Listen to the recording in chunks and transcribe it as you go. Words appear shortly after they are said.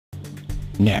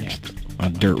Next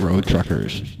on Dirt Road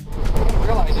Truckers. You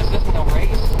realize this isn't a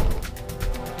race?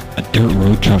 A dirt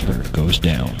road trucker goes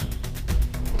down.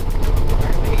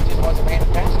 Apparently he just wasn't paying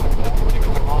attention at that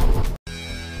particular moment.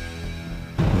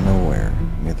 Nowhere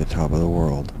near the top of the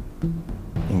world,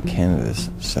 in Canada's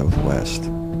southwest,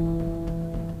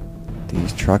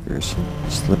 these truckers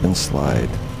slip and slide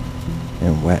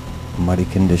in wet, muddy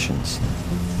conditions.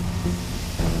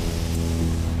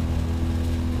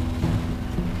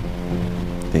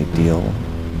 They deal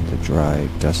the dry,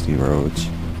 dusty roads.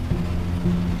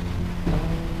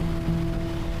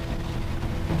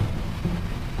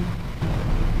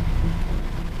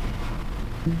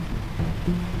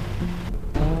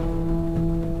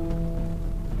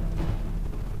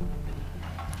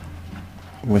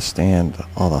 Withstand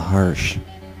all the harsh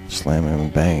slamming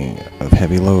and banging of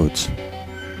heavy loads.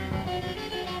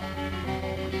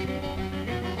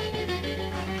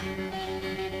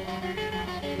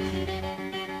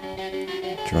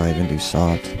 Drive into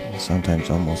soft and sometimes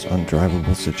almost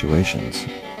undrivable situations.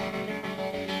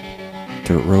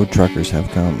 Dirt road truckers have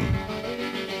come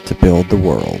to build the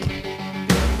world.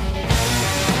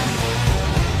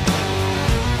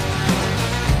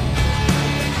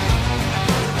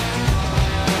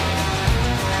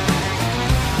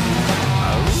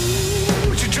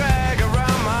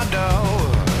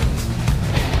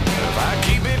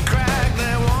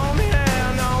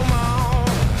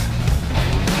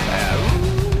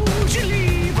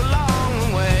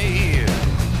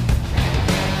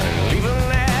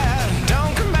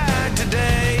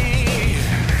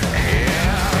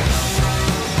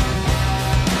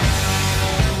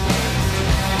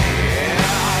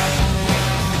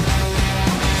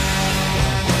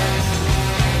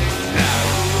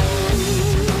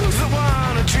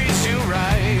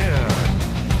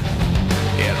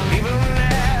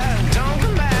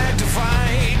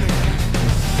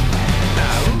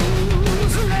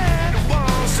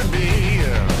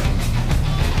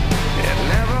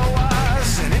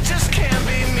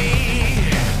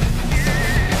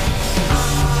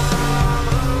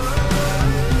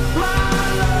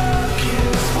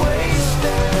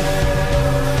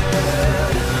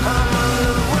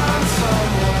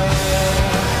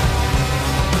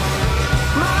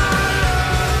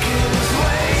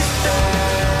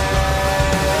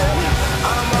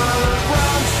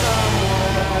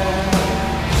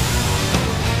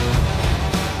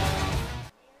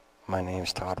 My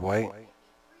name's Todd White.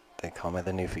 They call me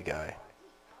the Newfie Guy.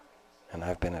 And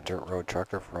I've been a dirt road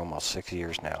trucker for almost 6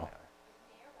 years now.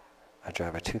 I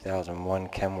drive a 2001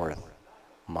 Kenworth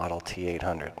Model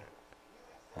T800.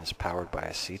 And it's powered by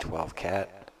a C12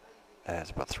 Cat that has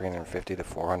about 350 to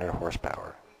 400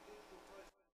 horsepower.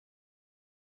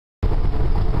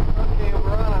 Okay,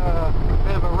 we're on a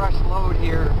bit of a rush load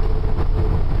here.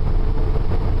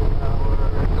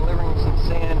 We're delivering some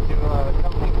sand to a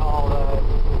company called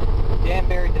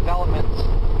Danbury Developments.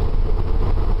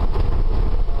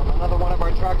 Another one of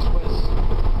our trucks was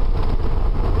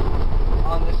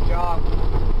on this job.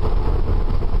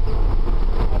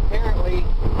 Apparently,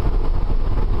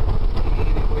 he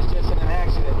was just in an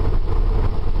accident.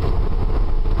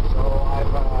 So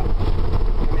I've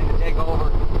come in to take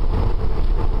over.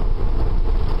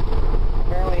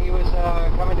 Apparently he was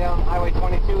coming down Highway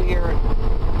 22 here.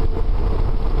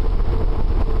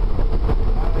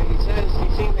 He says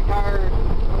he's seen the car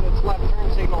with its left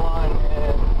turn signal on,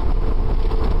 and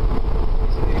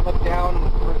he said he looked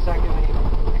down for a second,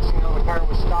 and next thing you know the car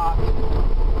was stopped.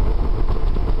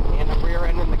 He ended up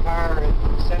rear-ending the car and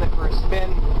sent it for a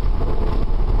spin. He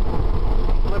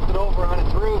flipped it over on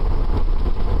its roof,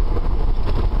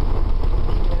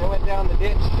 and it went down the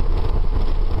ditch.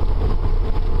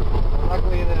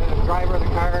 Luckily the driver of the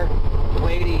car, the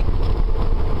lady,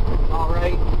 was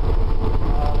alright.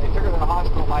 They took her to the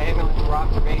hospital by ambulance for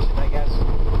observation, I guess.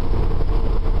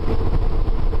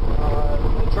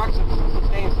 The truck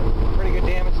sustained some pretty good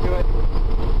damage to it.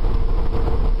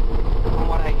 From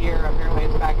what I hear, apparently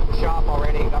it's back at the shop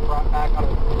already. It got brought back on a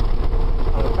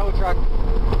tow truck.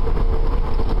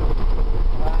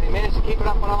 They managed to keep it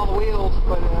up on all the wheels,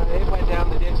 but it went down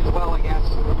the ditch as well, I guess.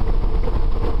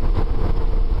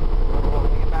 When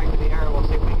we get back to the area, we'll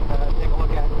see if we can take a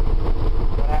look at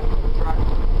what happened to the truck.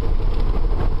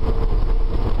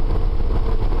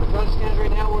 So as it stands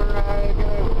right now, we're going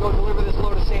to go deliver this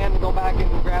load of sand and go back and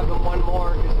grab them one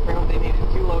more, because apparently they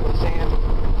needed 2 loads of sand.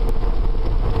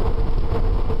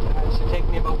 It should take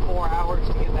me about 4 hours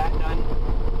to get that done.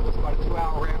 It's about a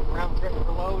 2-hour round trip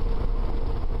per load.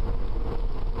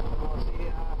 We'll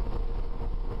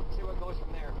see what goes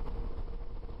from there.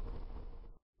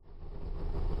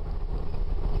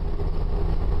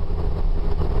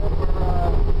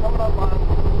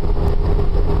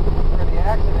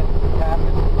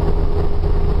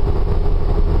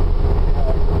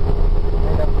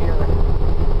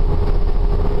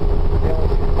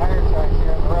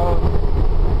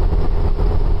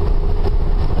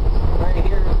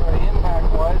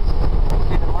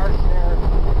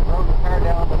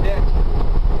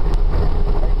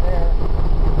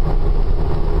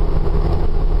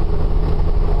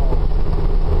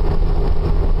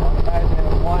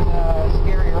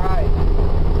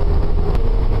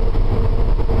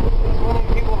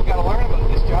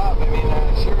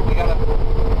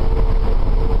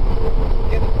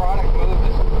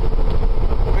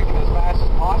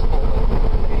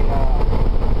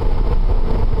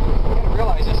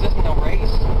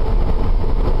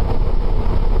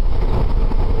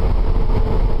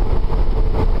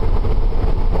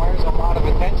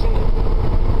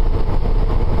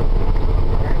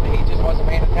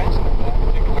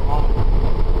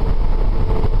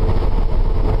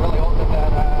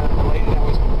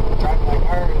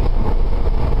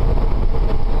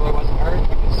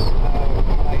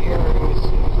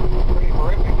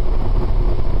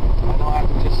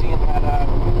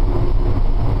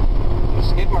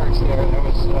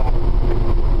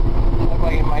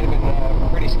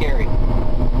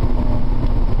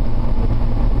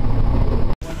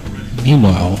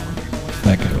 Meanwhile,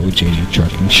 back at OJ's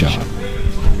trucking shop.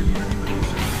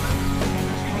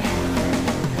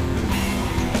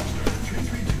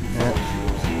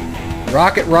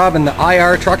 Rocket Robin, the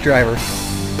IR truck driver.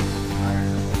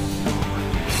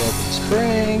 Broken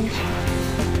springs.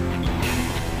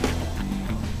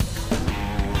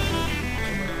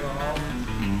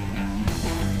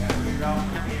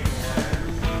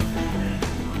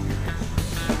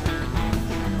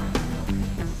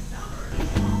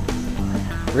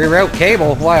 Reroute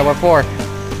cable? Why? What for?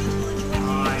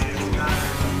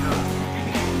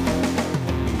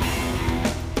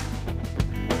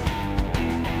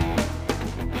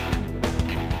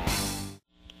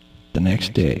 The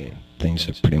next day, things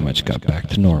have pretty much got back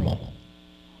to normal.